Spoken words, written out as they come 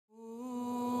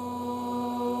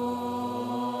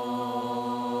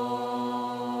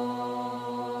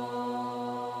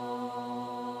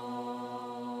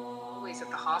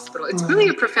hospital. It's really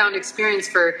a profound experience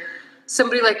for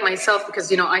somebody like myself,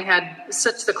 because, I had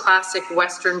such the classic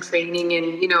Western training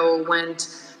and, went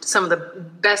to some of the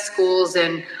best schools,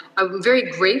 and I'm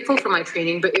very grateful for my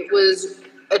training, but it was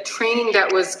a training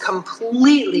that was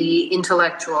completely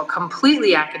intellectual,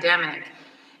 completely academic.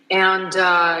 And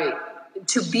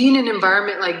to be in an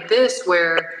environment like this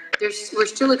where we're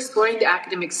still exploring the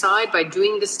academic side by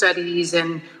doing the studies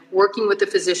and working with the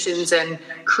physicians and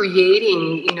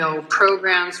creating,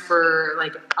 programs for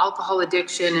like alcohol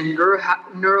addiction and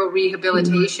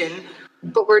neurorehabilitation,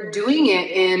 but we're doing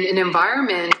it in an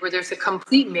environment where there's a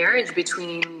complete marriage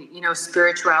between,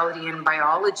 spirituality and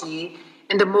biology.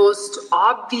 And the most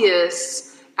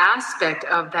obvious aspect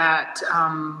of that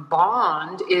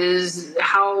bond is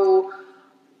how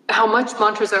much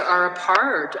mantras are a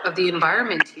part of the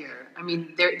environment here. I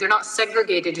mean, they're not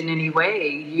segregated in any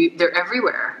way. They're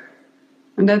everywhere.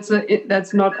 And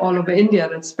that's not all over India.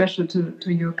 That's special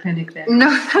to your clinic there. No,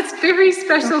 that's very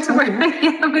special to where I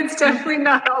am. It's definitely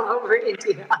not all over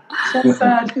India. That's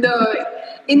sad. No,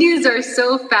 Indians are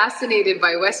so fascinated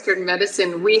by Western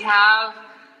medicine. We have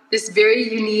this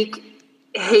very unique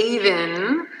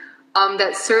haven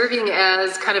that's serving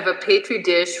as kind of a petri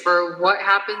dish for what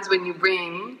happens when you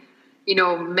bring,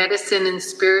 medicine and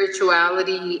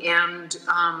spirituality and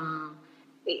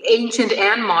ancient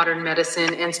and modern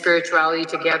medicine and spirituality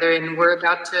together. And we're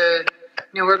about to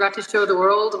show the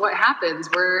world what happens.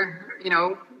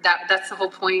 That's the whole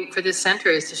point for this center,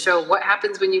 is to show what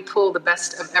happens when you pull the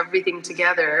best of everything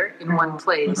together in one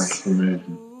place. That's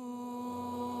amazing.